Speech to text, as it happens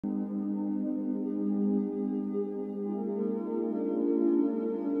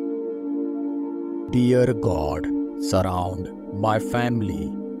Dear God, surround my family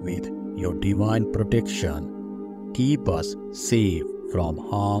with your divine protection. Keep us safe from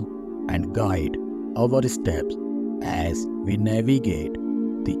harm and guide our steps as we navigate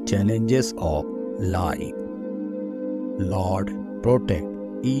the challenges of life. Lord, protect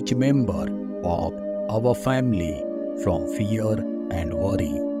each member of our family from fear and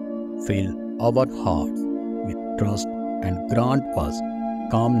worry. Fill our hearts with trust and grant us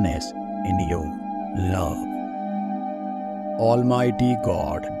calmness in your love. Almighty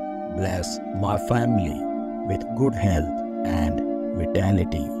God, bless my family with good health and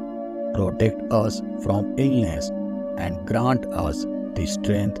vitality. Protect us from illness and grant us the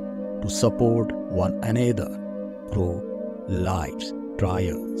strength to support one another through life's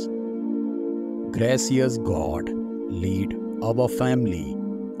trials. Gracious God, lead our family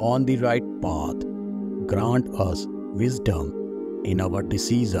on the right path. Grant us wisdom in our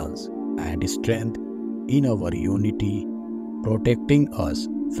decisions and strength in our unity, protecting us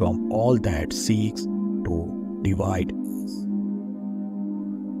from all that seeks to divide us.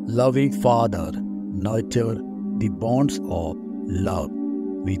 Loving Father, nurture the bonds of love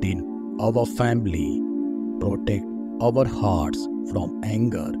within our family. Protect our hearts from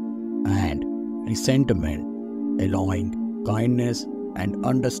anger and resentment, allowing kindness and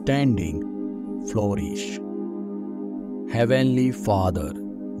understanding flourish. Heavenly Father,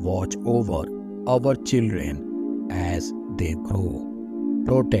 watch over our children as they grow.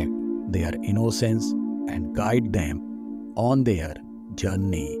 Protect their innocence and guide them on their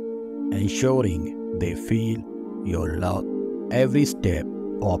journey, ensuring they feel your love every step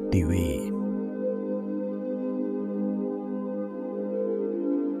of the way.